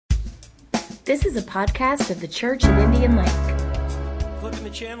This is a podcast of the Church of Indian Lake. Flipping the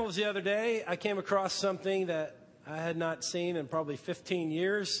channels the other day, I came across something that I had not seen in probably 15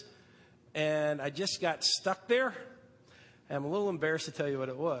 years, and I just got stuck there. I'm a little embarrassed to tell you what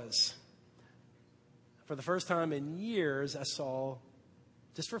it was. For the first time in years, I saw,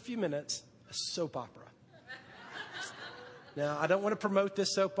 just for a few minutes, a soap opera. Now, I don't want to promote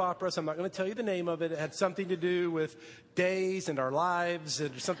this soap opera, so I'm not going to tell you the name of it. It had something to do with days and our lives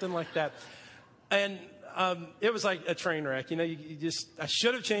and something like that. And it was like a train wreck. You know, I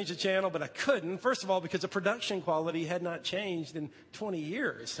should have changed the channel, but I couldn't. First of all, because the production quality had not changed in 20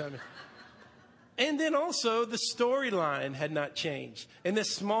 years. And then also the storyline had not changed. In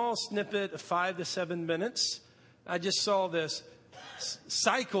this small snippet of 5 to 7 minutes, I just saw this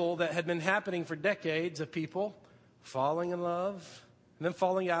cycle that had been happening for decades of people falling in love, and then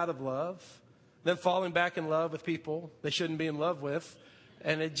falling out of love, then falling back in love with people they shouldn't be in love with.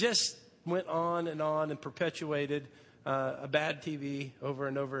 And it just went on and perpetuated a bad TV over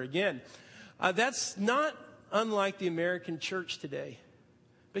and over again. That's not unlike the American church today.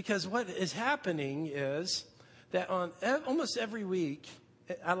 Because what is happening is that on almost every week,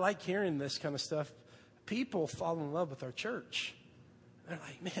 I like hearing this kind of stuff, people fall in love with our church. They're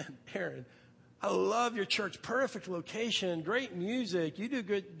like, man, Aaron, I love your church. Perfect location, great music. You do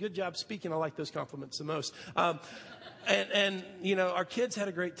good job speaking. I like those compliments the most. And you know, our kids had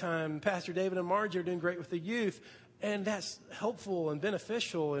a great time. Pastor David and Margie are doing great with the youth. And that's helpful and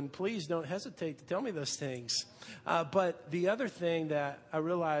beneficial. And please don't hesitate to tell me those things. But the other thing that I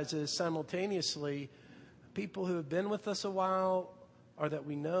realize is simultaneously, people who have been with us a while or that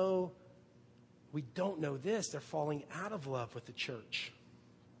we know, we don't know this. They're falling out of love with the church.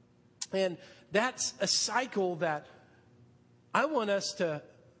 And that's a cycle that I want us to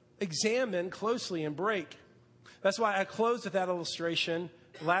examine closely and break. That's why I closed with that illustration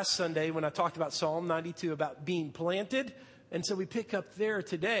last Sunday when I talked about Psalm 92 about being planted. And so we pick up there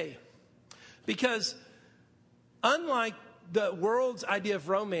today. Because unlike the world's idea of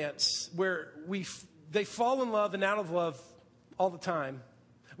romance, where they fall in love and out of love all the time,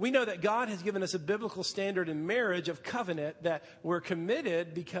 we know that God has given us a biblical standard in marriage of covenant that we're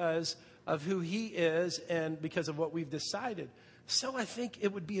committed because of who He is and because of what we've decided. So I think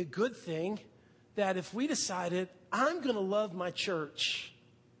it would be a good thing that if we decided, I'm going to love my church,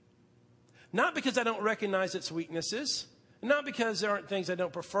 not because I don't recognize its weaknesses, not because there aren't things I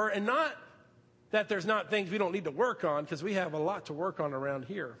don't prefer, and not that there's not things we don't need to work on, because we have a lot to work on around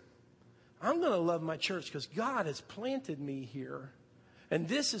here. I'm going to love my church because God has planted me here. And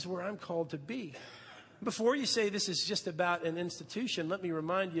this is where I'm called to be. Before you say this is just about an institution, let me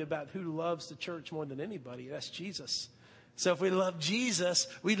remind you about who loves the church more than anybody. That's Jesus. So if we love Jesus,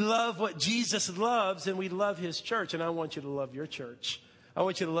 we love what Jesus loves, and we love His church. And I want you to love your church. I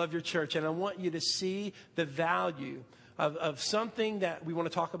want you to love your church. And I want you to see the value of something that we want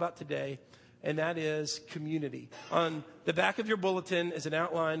to talk about today, and that is community. On the back of your bulletin is an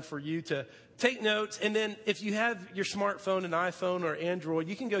outline for you to take notes. And then if you have your smartphone, an iPhone or Android,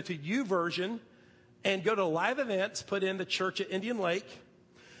 you can go to YouVersion and go to live events, put in the Church at Indian Lake.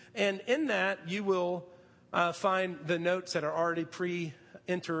 And in that, you will find the notes that are already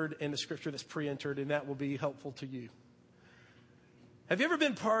pre-entered and the scripture that's pre-entered, and that will be helpful to you. Have you ever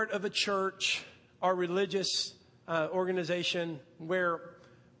been part of a church or religious organization where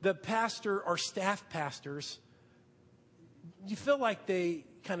the pastor or staff pastors, you feel like they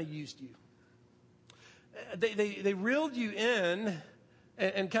kind of used you? They reeled you in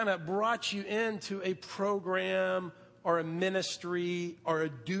and kind of brought you into a program or a ministry or a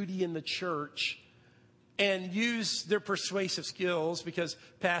duty in the church and used their persuasive skills, because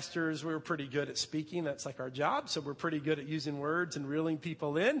pastors, we're pretty good at speaking. That's like our job. So we're pretty good at using words and reeling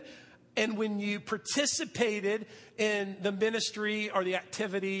people in. And when you participated in the ministry or the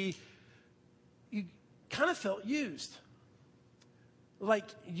activity, you kind of felt used. Like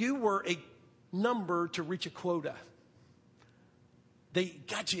you were a number to reach a quota. They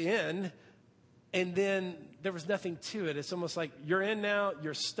got you in, and then there was nothing to it. It's almost like you're in now,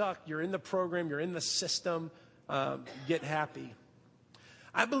 you're stuck, you're in the program, you're in the system, get happy.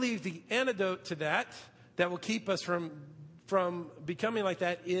 I believe the antidote to that will keep us from becoming like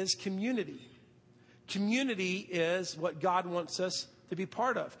that is community. Community is what God wants us to be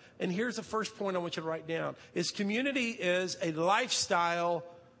part of. And here's the first point I want you to write down, is community is a lifestyle,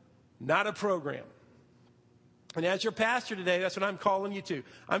 not a program. And as your pastor today, that's what I'm calling you to.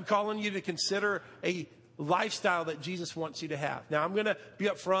 I'm calling you to consider a lifestyle that Jesus wants you to have. Now, I'm going to be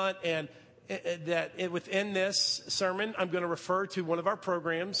up front, and that within this sermon, I'm going to refer to one of our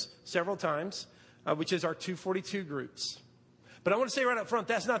programs several times, which is our 242 groups. But I want to say right up front,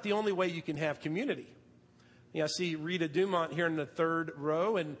 that's not the only way you can have community. I see Rita Dumont here in the third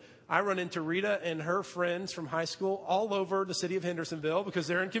row, and I run into Rita and her friends from high school all over the city of Hendersonville because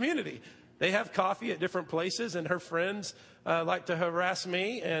they're in community. They have coffee at different places, and her friends like to harass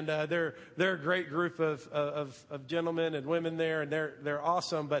me, and they're a great group of gentlemen and women there, and they're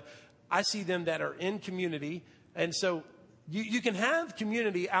awesome. But I see them that are in community, and so you can have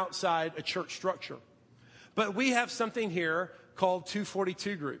community outside a church structure. But we have something here called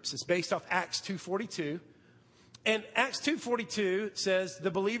 242 groups. It's based off Acts 2:42. And Acts 2:42 says the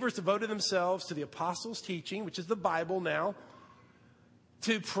believers devoted themselves to the apostles' teaching, which is the Bible now,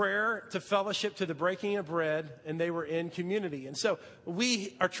 to prayer, to fellowship, to the breaking of bread, and they were in community. And so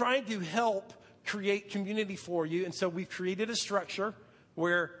we are trying to help create community for you. And so we've created a structure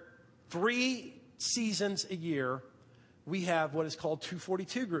where 3 seasons a year, we have what is called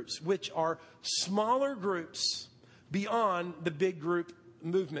 242 groups, which are smaller groups beyond the big group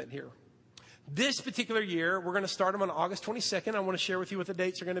movement here. This particular year, we're going to start them on August 22nd. I want to share with you what the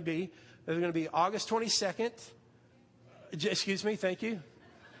dates are going to be. They're going to be August 22nd. Excuse me, thank you.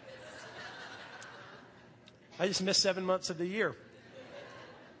 I just missed 7 months of the year.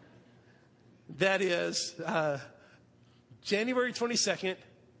 That is January 22nd,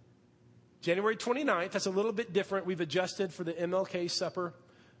 January 29th. That's a little bit different. We've adjusted for the MLK supper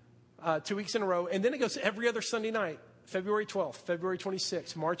 2 weeks in a row. And then it goes every other Sunday night. February 12th, February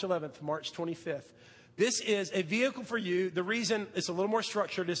 26th, March 11th, March 25th. This is a vehicle for you. The reason it's a little more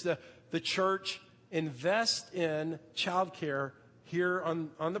structured is the church invests in childcare here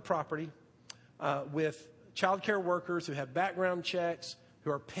on the property with childcare workers who have background checks,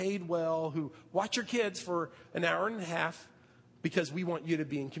 who are paid well, who watch your kids for an hour and a half because we want you to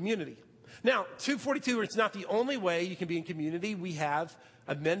be in community. Now, 242 is not the only way you can be in community. We have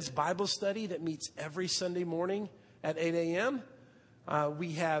a men's Bible study that meets every Sunday morning at 8 a.m.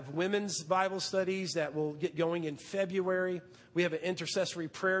 We have women's Bible studies that will get going in February. We have an intercessory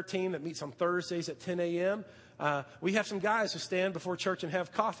prayer team that meets on Thursdays at 10 a.m. We have some guys who stand before church and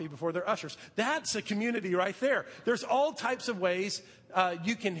have coffee before their ushers. That's a community right there. There's all types of ways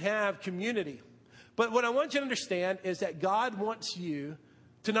you can have community. But what I want you to understand is that God wants you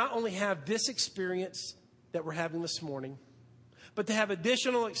to not only have this experience that we're having this morning, but to have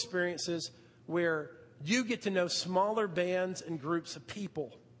additional experiences where you get to know smaller bands and groups of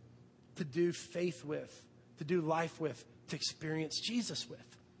people to do faith with, to do life with, to experience Jesus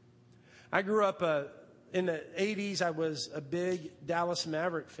with. I grew up in the 80s. I was a big Dallas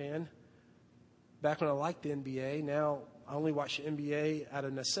Maverick fan back when I liked the NBA. Now I only watch the NBA out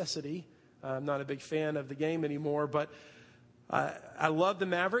of necessity. I'm not a big fan of the game anymore, but I love the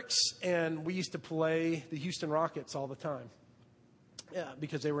Mavericks, and we used to play the Houston Rockets all the time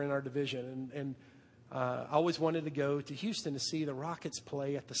because they were in our division. And I always wanted to go to Houston to see the Rockets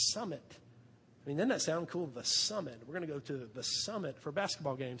play at the Summit. I mean, doesn't that sound cool? The Summit. We're going to go to the Summit for a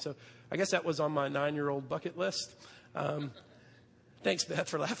basketball game. So I guess that was on my 9-year-old bucket list. Thanks, Beth,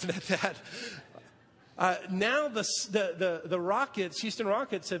 for laughing at that. Now the Rockets, Houston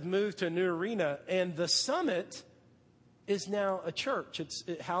Rockets, have moved to a new arena, and the Summit is now a church.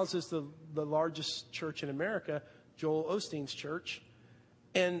 It houses the largest church in America, Joel Osteen's church.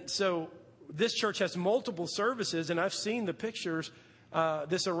 And so this church has multiple services, and I've seen the pictures.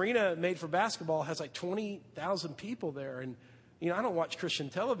 This arena made for basketball has like 20,000 people there. And, I don't watch Christian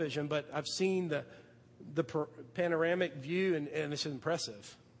television, but I've seen the panoramic view, and it's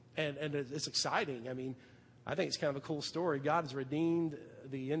impressive. And it's exciting. I mean, I think it's kind of a cool story. God has redeemed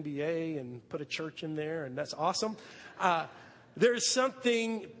the NBA and put a church in there, and that's awesome. There's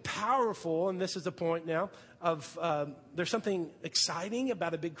something powerful, and this is the point now, there's something exciting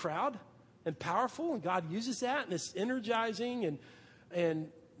about a big crowd and powerful, and God uses that, and it's energizing,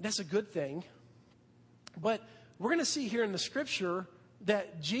 and that's a good thing. But we're going to see here in the scripture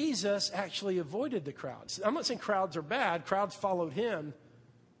that Jesus actually avoided the crowds. I'm not saying crowds are bad. Crowds followed him,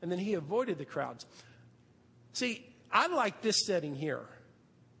 and then he avoided the crowds. See, I like this setting here.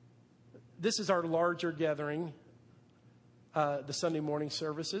 This is our larger gathering, the Sunday morning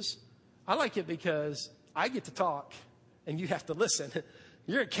services. I like it because I get to talk, and you have to listen.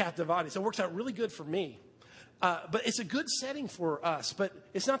 You're a captive audience. It works out really good for me. But it's a good setting for us. But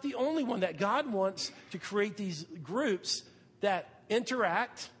it's not the only one. That God wants to create these groups that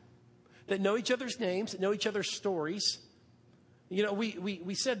interact, that know each other's names, that know each other's stories.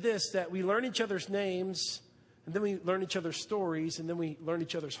 We said this, that we learn each other's names, and then we learn each other's stories, and then we learn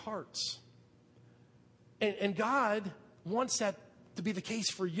each other's hearts. And God wants that to be the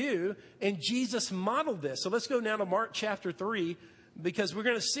case for you, and Jesus modeled this. So let's go now to Mark chapter 3, because we're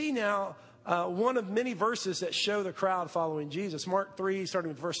going to see now one of many verses that show the crowd following Jesus. Mark 3, starting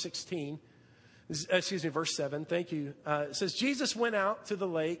with verse 7. Thank you. It says, Jesus went out to the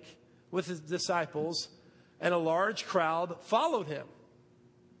lake with his disciples, and a large crowd followed him.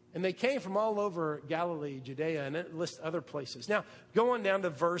 And they came from all over Galilee, Judea, and it lists other places. Now, go on down to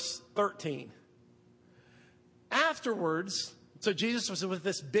verse 13. Afterwards, so Jesus was with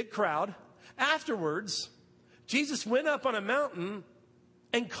this big crowd. Afterwards, Jesus went up on a mountain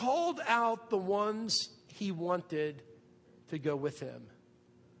and called out the ones he wanted to go with him.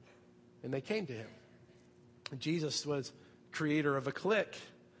 And they came to him. Jesus was creator of a clique.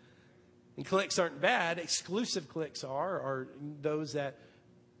 And cliques aren't bad. Exclusive cliques are those that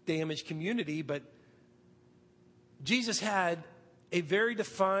damage community. But Jesus had a very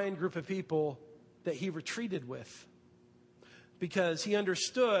defined group of people that he retreated with, because he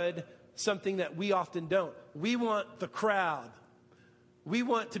understood something that we often don't. We want the crowd. We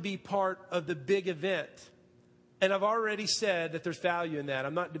want to be part of the big event. And I've already said that there's value in that.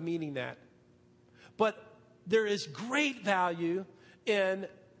 I'm not demeaning that. But there is great value in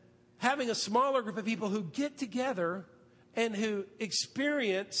having a smaller group of people who get together and who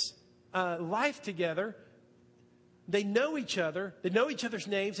experience life together. They know each other. They know each other's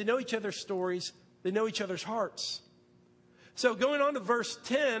names. They know each other's stories. They know each other's hearts. So going on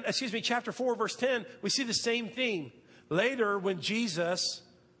to chapter 4, verse 10, we see the same theme. Later, when Jesus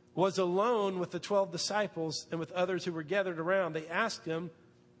was alone with the 12 disciples and with others who were gathered around, they asked him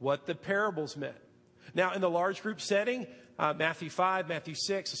what the parables meant. Now, in the large group setting, Matthew 5, Matthew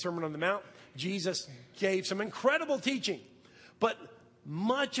 6, the Sermon on the Mount, Jesus gave some incredible teaching. But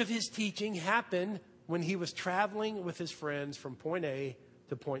much of his teaching happened when he was traveling with his friends from point A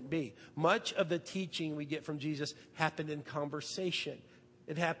to point B. Much of the teaching we get from Jesus happened in conversation.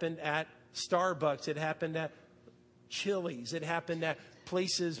 It happened at Starbucks. It happened at Chili's. It happened at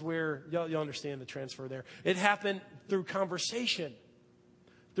places where, y'all understand the transfer there. It happened through conversation.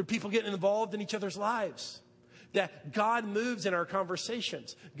 Through people getting involved in each other's lives. That God moves in our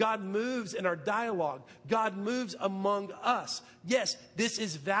conversations. God moves in our dialogue. God moves among us. Yes, this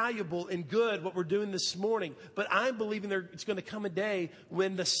is valuable and good, what we're doing this morning. But I'm believing it's going to come a day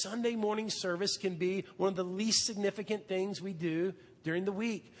when the Sunday morning service can be one of the least significant things we do during the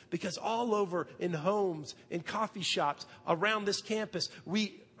week. Because all over in homes, in coffee shops, around this campus,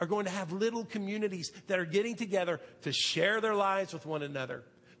 we are going to have little communities that are getting together to share their lives with one another.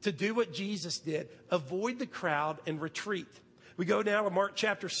 To do what Jesus did, avoid the crowd and retreat. We go now to Mark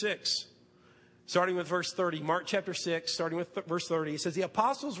chapter 6, starting with verse 30. Mark chapter 6, starting with verse 30. It says, the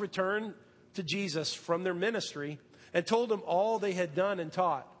apostles returned to Jesus from their ministry and told him all they had done and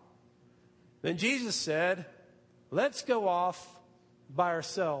taught. Then Jesus said, let's go off by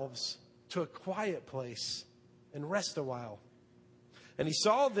ourselves to a quiet place and rest a while. And he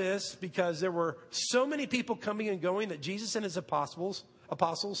saw this because there were so many people coming and going that Jesus and his apostles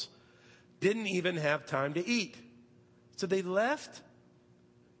didn't even have time to eat. So they left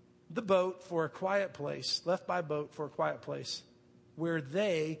by boat for a quiet place where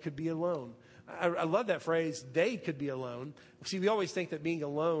they could be alone. I love that phrase, they could be alone. See, we always think that being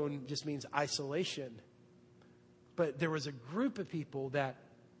alone just means isolation. But there was a group of people that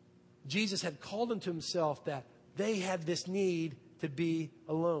Jesus had called into himself that they had this need to be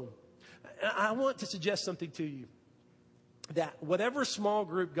alone. I want to suggest something to you. That whatever small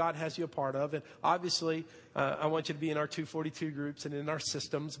group God has you a part of, and obviously I want you to be in our 242 groups and in our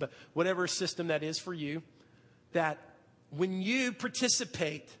systems, but whatever system that is for you, that when you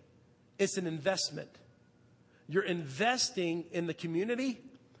participate, it's an investment. You're investing in the community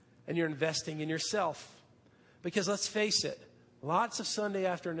and you're investing in yourself. Because let's face it, lots of Sunday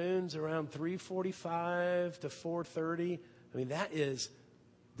afternoons around 3:45 to 4:30, I mean, that is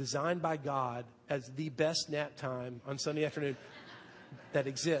designed by God as the best nap time on Sunday afternoon that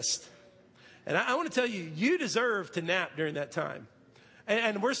exists. And I want to tell you, you deserve to nap during that time.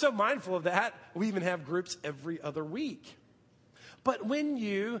 And we're so mindful of that, we even have groups every other week. But when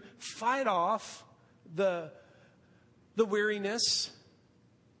you fight off the weariness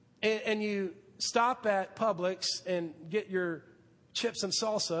and you stop at Publix and get your chips and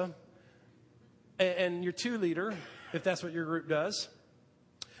salsa and your 2-liter, if that's what your group does,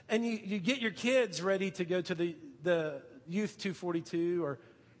 and you get your kids ready to go to the Youth 242 or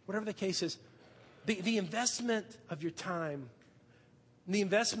whatever the case is, the investment of your time, the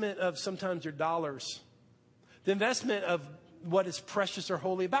investment of sometimes your dollars, the investment of what is precious or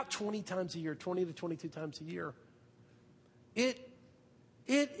holy about 20 times a year, 20 to 22 times a year, it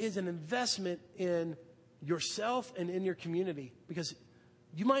is an investment in yourself and in your community. Because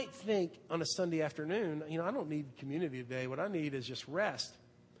you might think on a Sunday afternoon, I don't need community today. What I need is just rest.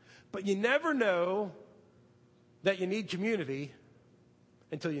 But you never know that you need community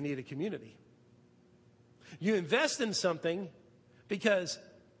until you need a community. You invest in something because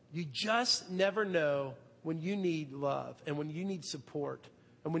you just never know when you need love and when you need support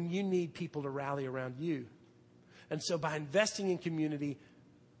and when you need people to rally around you. And so by investing in community,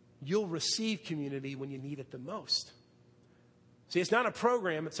 you'll receive community when you need it the most. See, it's not a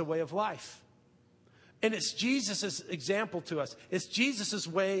program, it's a way of life. And it's Jesus' example to us. It's Jesus'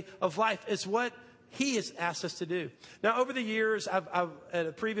 way of life. It's what he has asked us to do. Now, over the years, at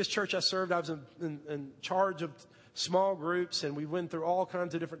a previous church I served, I was in charge of small groups, and we went through all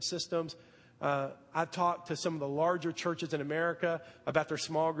kinds of different systems. I've talked to some of the larger churches in America about their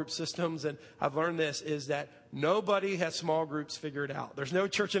small group systems, and I've learned this, is that nobody has small groups figured out. There's no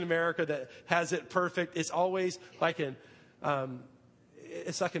church in America that has it perfect. It's always like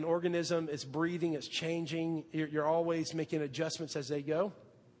it's like an organism. It's breathing. It's changing. You're always making adjustments as they go.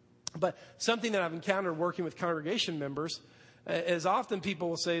 But something that I've encountered working with congregation members is often people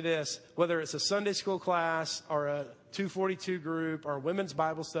will say this, whether it's a Sunday school class or a 242 group or a women's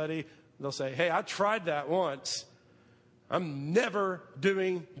Bible study, they'll say, hey, I tried that once. I'm never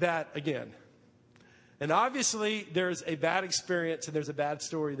doing that again. And obviously, there's a bad experience and there's a bad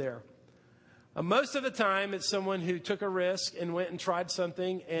story there. Most of the time, it's someone who took a risk and went and tried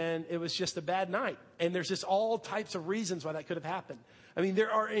something, and it was just a bad night. And there's just all types of reasons why that could have happened. I mean,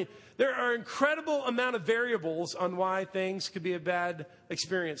 there are incredible amount of variables on why things could be a bad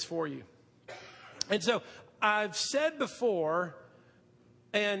experience for you. And so I've said before,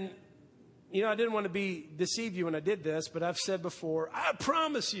 and I didn't want to deceive you when I did this, but I've said before, I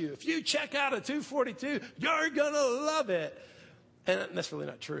promise you, if you check out a 242, you're going to love it. And that's really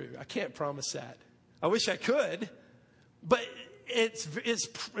not true. I can't promise that. I wish I could, but it's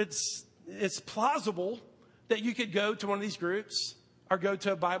plausible that you could go to one of these groups or go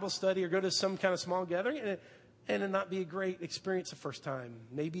to a Bible study or go to some kind of small gathering and it not be a great experience the first time.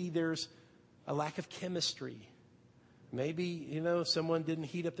 Maybe there's a lack of chemistry. Maybe, someone didn't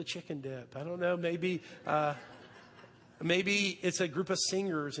heat up the chicken dip. I don't know. Maybe it's a group of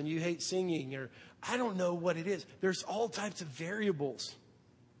singers and you hate singing, or I don't know what it is. There's all types of variables.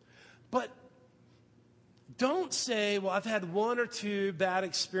 But don't say, well, I've had one or two bad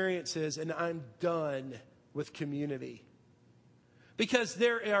experiences and I'm done with community. Because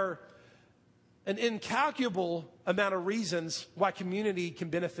there are an incalculable amount of reasons why community can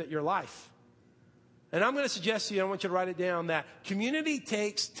benefit your life. And I'm going to suggest to you, I want you to write it down, that community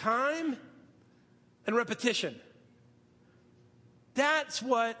takes time and repetition. That's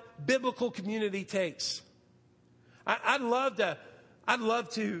what biblical community takes. I'd love it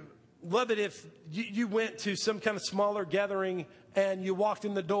if you went to some kind of smaller gathering and you walked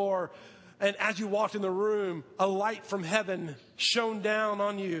in the door, and as you walked in the room, a light from heaven shone down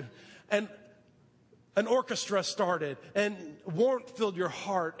on you, and an orchestra started, and warmth filled your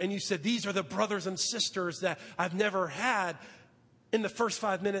heart, and you said, these are the brothers and sisters that I've never had in the first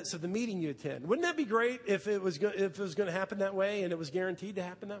 5 minutes of the meeting you attend. Wouldn't that be great if it was going to happen that way and it was guaranteed to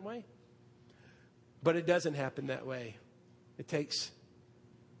happen that way? But it doesn't happen that way. It takes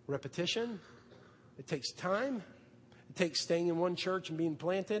repetition. It takes time. It takes staying in one church and being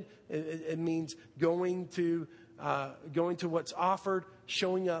planted. It means going to what's offered,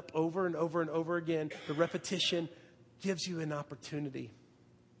 showing up over and over and over again. The repetition gives you an opportunity.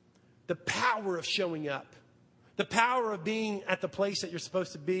 The power of showing up. The power of being at the place that you're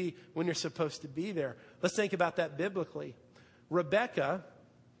supposed to be when you're supposed to be there. Let's think about that biblically. Rebecca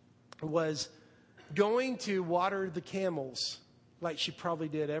was going to water the camels like she probably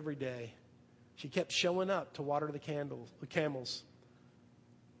did every day. She kept showing up to water the camels.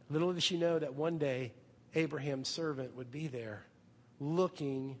 Little did she know that one day Abraham's servant would be there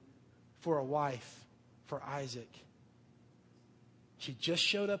looking for a wife for Isaac. She just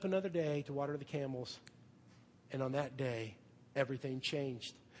showed up another day to water the camels. And on that day, everything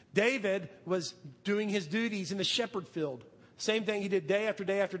changed. David was doing his duties in the shepherd field. Same thing he did day after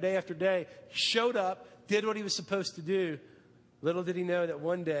day after day after day. He showed up, did what he was supposed to do. Little did he know that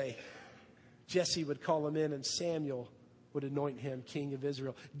one day, Jesse would call him in and Samuel would anoint him king of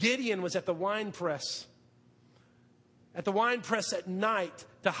Israel. Gideon was at the wine press. At the wine press at night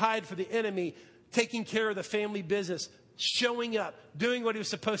to hide for the enemy, taking care of the family business, showing up, doing what he was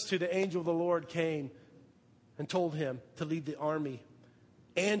supposed to. The angel of the Lord came and told him to lead the army.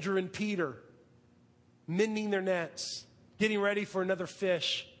 Andrew and Peter mending their nets, getting ready for another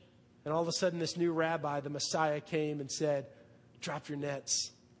fish. And all of a sudden, this new rabbi, the Messiah, came and said, drop your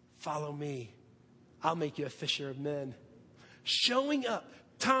nets, follow me. I'll make you a fisher of men. Showing up,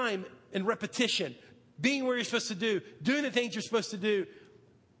 time and repetition, being where you're supposed to do, doing the things you're supposed to do,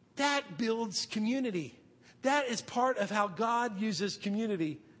 That builds community. That is part of how God uses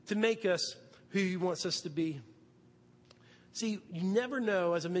community to make us who he wants us to be. See, you never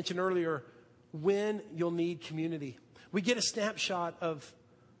know, as I mentioned earlier, when you'll need community. We get a snapshot of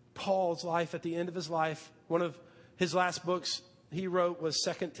Paul's life at the end of his life. One of his last books he wrote was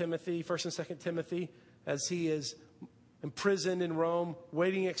 2 Timothy, 1st and 2nd Timothy, as he is imprisoned in Rome,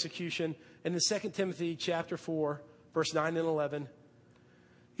 waiting execution. And in 2 Timothy chapter 4, verse 9 and 11,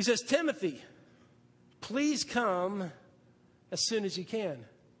 he says, Timothy, please come as soon as you can.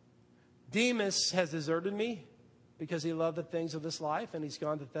 Demas has deserted me because he loved the things of this life, and he's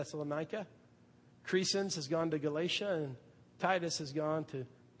gone to Thessalonica. Crescens has gone to Galatia, and Titus has gone to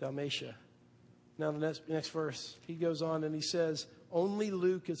Dalmatia. Now the next verse, he goes on and he says, only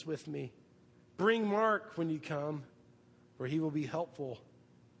Luke is with me. Bring Mark when you come, for he will be helpful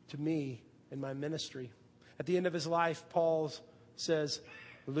to me in my ministry. At the end of his life, Paul says,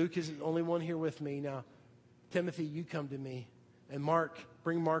 Luke is the only one here with me. Now, Timothy, you come to me. And Mark,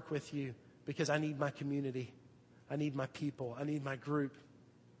 bring Mark with you, because I need my community. I need my people. I need my group.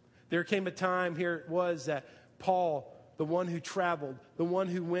 There came a time, here it was, that Paul, the one who traveled, the one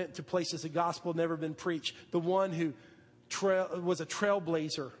who went to places the gospel had never been preached, the one who was a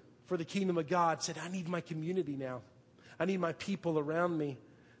trailblazer for the kingdom of God, said, I need my community now. I need my people around me,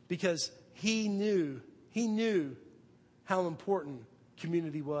 because he knew how important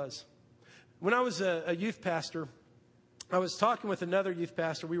community was. When I was a youth pastor, I was talking with another youth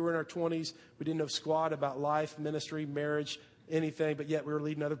pastor. We were in our 20s. We didn't know squat about life, ministry, marriage, anything, but yet we were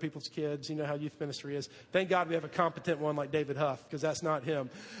leading other people's kids. You know how youth ministry is. Thank God we have a competent one like David Huff, because that's not him.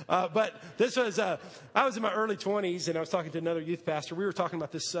 But this was, I was in my early 20s, and I was talking to another youth pastor. We were talking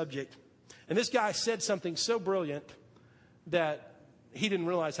about this subject. And this guy said something so brilliant that he didn't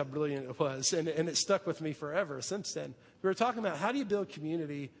realize how brilliant it was. And it stuck with me forever since then. We were talking about, how do you build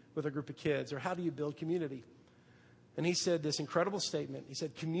community with a group of kids? Or how do you build community? And he said this incredible statement. He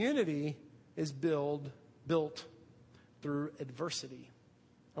said, community is built through adversity.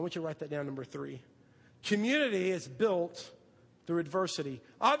 I want you to write that down, number 3. Community is built through adversity.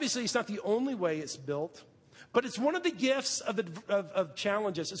 Obviously, it's not the only way it's built, but it's one of the gifts of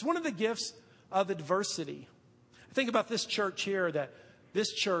challenges. It's one of the gifts of adversity. I think about this church here, that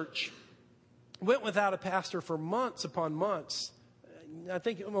this church went without a pastor for months upon months. I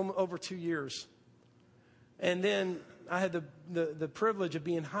think over 2 years. And then I had the privilege of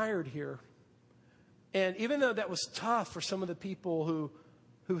being hired here. And even though that was tough for some of the people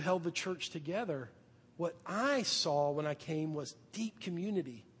who held the church together, what I saw when I came was deep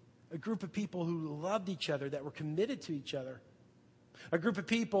community. A group of people who loved each other, that were committed to each other. A group of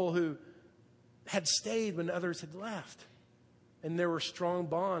people who had stayed when others had left. And there were strong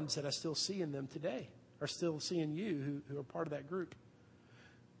bonds that I still see in them today, or still see in you who are part of that group.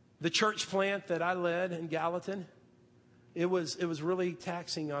 The church plant that I led in Gallatin, it was really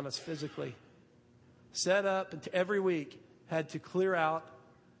taxing on us physically. Set up, and every week had to clear out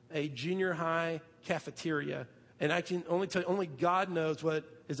a junior high cafeteria. And I can only tell you, only God knows what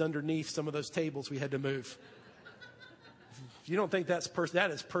is underneath some of those tables we had to move. If you don't think that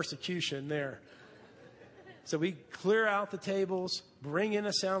is persecution there. So we clear out the tables, bring in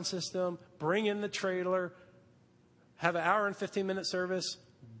a sound system, bring in the trailer, have an hour and 15-minute service,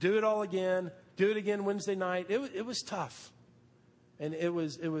 do it all again, do it again Wednesday night. It was tough. And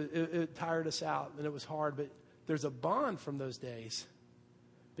it tired us out, and it was hard. But there's a bond from those days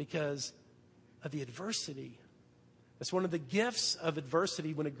because of the adversity. It's one of the gifts of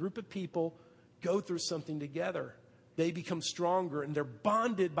adversity. When a group of people go through something together, they become stronger, and they're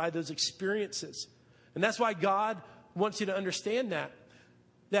bonded by those experiences. And that's why God wants you to understand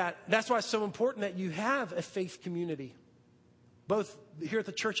that's why it's so important that you have a faith community, both here at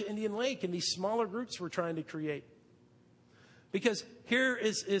the Church at Indian Lake and these smaller groups we're trying to create. Because here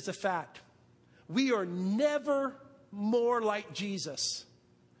is a fact. We are never more like Jesus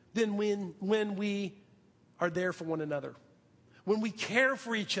than when we are there for one another. When we care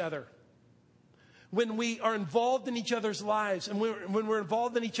for each other. When we are involved in each other's lives. And when we're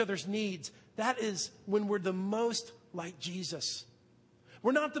involved in each other's needs. That is when we're the most like Jesus.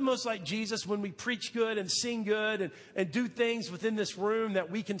 We're not the most like Jesus when we preach good and sing good and do things within this room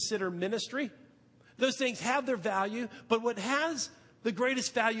that we consider ministry. Those things have their value, but what has the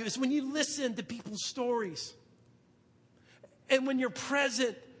greatest value is when you listen to people's stories. And when you're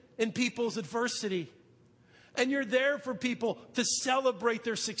present in people's adversity. And you're there for people to celebrate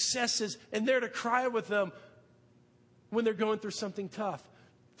their successes and there to cry with them when they're going through something tough.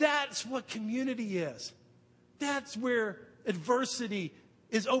 That's what community is. That's where adversity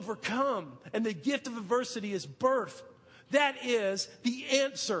is overcome. And the gift of adversity is birth. That is the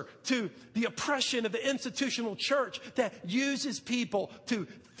answer to the oppression of the institutional church that uses people to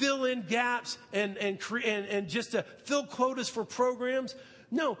fill in gaps and just to fill quotas for programs.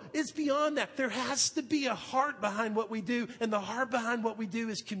 No, it's beyond that. There has to be a heart behind what we do, and the heart behind what we do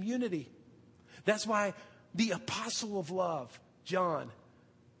is community. That's why the apostle of love, John,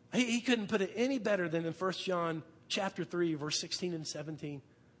 he couldn't put it any better than in 1 John chapter 3, verse 16 and 17. It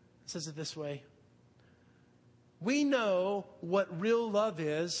says it this way. We know what real love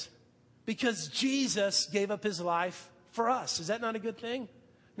is because Jesus gave up his life for us. Is that not a good thing?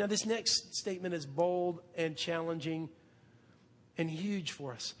 Now, this next statement is bold and challenging and huge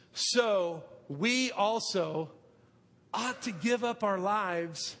for us. So, we also ought to give up our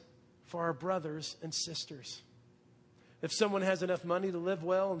lives for our brothers and sisters. If someone has enough money to live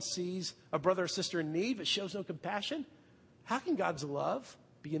well and sees a brother or sister in need but shows no compassion, how can God's love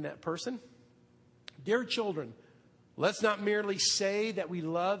be in that person? Dear children, let's not merely say that we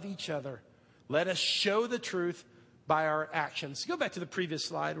love each other. Let us show the truth by our actions. Go back to the previous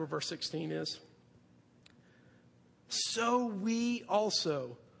slide where verse 16 is. So we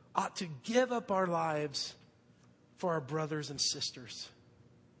also ought to give up our lives for our brothers and sisters.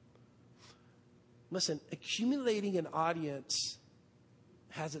 Listen, accumulating an audience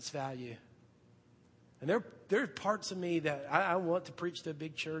has its value. And there are parts of me that I want to preach to a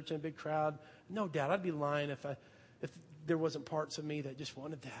big church and a big crowd. No doubt, I'd be lying if there wasn't parts of me that just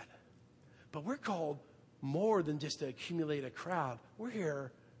wanted that. But we're called more than just to accumulate a crowd. We're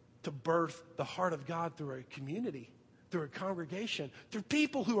here to birth the heart of God through a community, through a congregation, through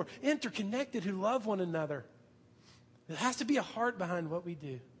people who are interconnected, who love one another. There has to be a heart behind what we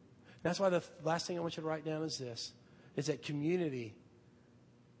do. That's why the last thing I want you to write down is this, is that community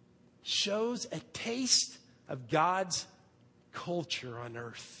shows a taste of God's culture on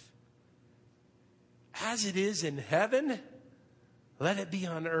earth. As it is in heaven, let it be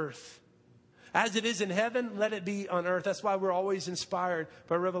on earth. As it is in heaven, let it be on earth. That's why we're always inspired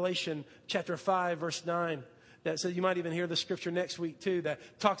by Revelation chapter 5, verse 9. So you might even hear the scripture next week too that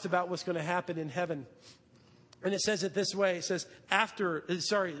talks about what's going to happen in heaven. And it says it this way. It says,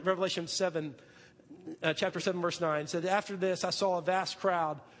 Revelation 7, chapter 7, verse 9. It said, after this, I saw a vast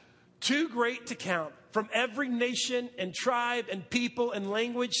crowd, too great to count, from every nation and tribe and people and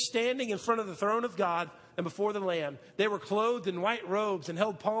language, standing in front of the throne of God and before the Lamb. They were clothed in white robes and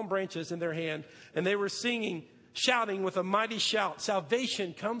held palm branches in their hand. And they were singing, shouting with a mighty shout,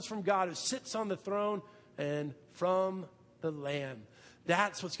 salvation comes from God who sits on the throne and from the Lamb.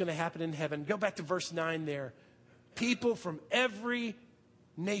 That's what's going to happen in heaven. Go back to verse 9 there. People from every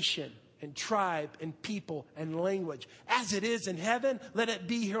nation and tribe and people and language. As it is in heaven, let it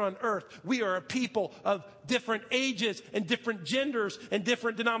be here on earth. We are a people of different ages and different genders and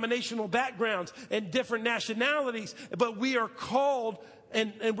different denominational backgrounds and different nationalities. But we are called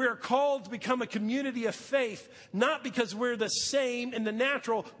and we are called to become a community of faith, not because we're the same in the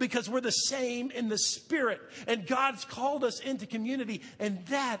natural, because we're the same in the spirit. And God's called us into community. And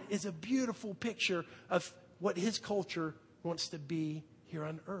that is a beautiful picture of what his culture wants to be here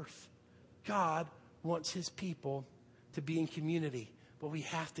on earth. God wants his people to be in community, but we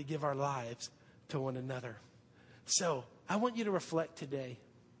have to give our lives to one another. So I want you to reflect today.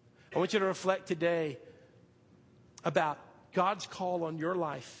 I want you to reflect today about God's call on your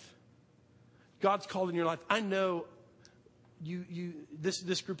life. God's call in your life. I know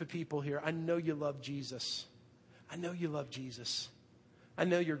this group of people here, I know you love Jesus. I know you love Jesus. I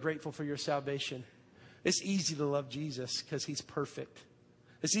know you're grateful for your salvation. It's easy to love Jesus because he's perfect.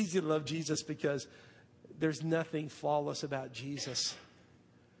 It's easy to love Jesus because there's nothing flawless about Jesus.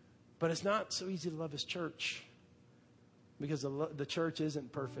 But it's not so easy to love his church because the church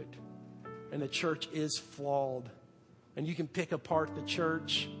isn't perfect. And the church is flawed. And you can pick apart the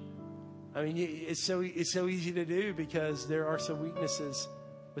church. I mean, it's so easy to do because there are some weaknesses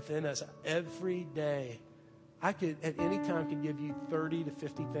within us. Every day, I could at any time could give you 30 to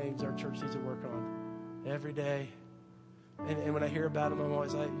 50 things our church needs to work on. Every day. And when I hear about them, I'm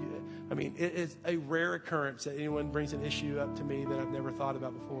always like, it is a rare occurrence that anyone brings an issue up to me that I've never thought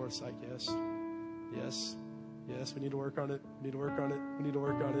about before. It's like, yes, we need to work on it. We need to work on it. We need to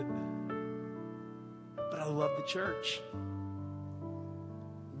work on it. But I love the church.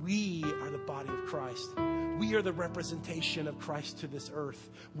 We are the body of Christ. We are the representation of Christ to this earth.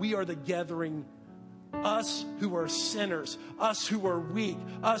 We are the gathering Us who are sinners, us who are weak,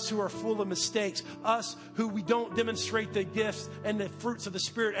 us who are full of mistakes, us who we don't demonstrate the gifts and the fruits of the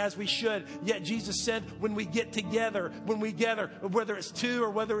Spirit as we should. Yet Jesus said, when we get together, when we gather, whether it's 2 or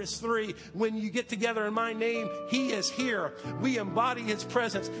whether it's 3, when you get together in my name, He is here. We embody His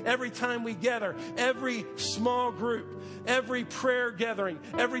presence every time we gather, every small group, every prayer gathering,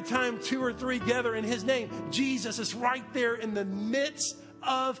 every time 2 or 3 gather in His name. Jesus is right there in the midst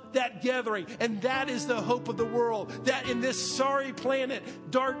of that gathering. And that is the hope of the world, that in this sorry planet,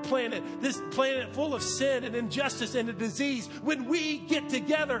 dark planet, this planet full of sin and injustice and disease, when we get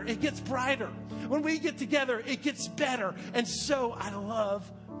together, it gets brighter. When we get together, it gets better. And so I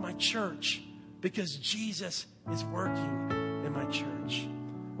love my church because Jesus is working in my church.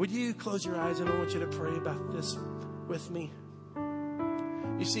 Would you close your eyes, and I want you to pray about this with me?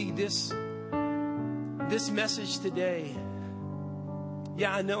 You see, this message today,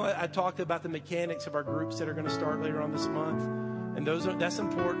 yeah, I know I talked about the mechanics of our groups that are going to start later on this month. And that's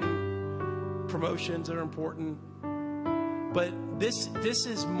important. Promotions are important. But this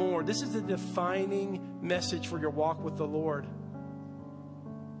is more. This is a defining message for your walk with the Lord.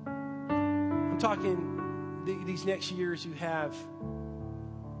 I'm talking these next years you have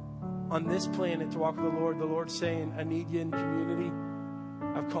on this planet to walk with the Lord. The Lord's saying, I need you in community.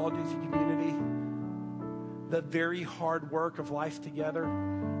 I've called you to community. The very hard work of life together,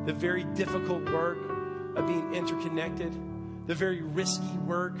 the very difficult work of being interconnected, the very risky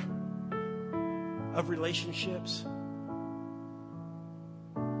work of relationships.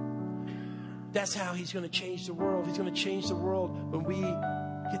 That's how He's going to change the world. He's going to change the world when we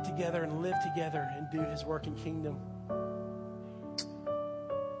get together and live together and do His work in kingdom.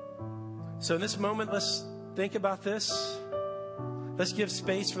 So in this moment, let's think about this. Let's give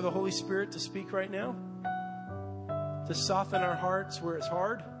space for the Holy Spirit to speak right now, to soften our hearts where it's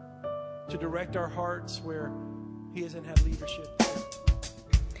hard, to direct our hearts where He hasn't had leadership.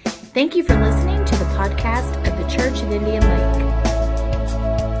 Thank you for listening to the podcast of the Church of Indian Lake.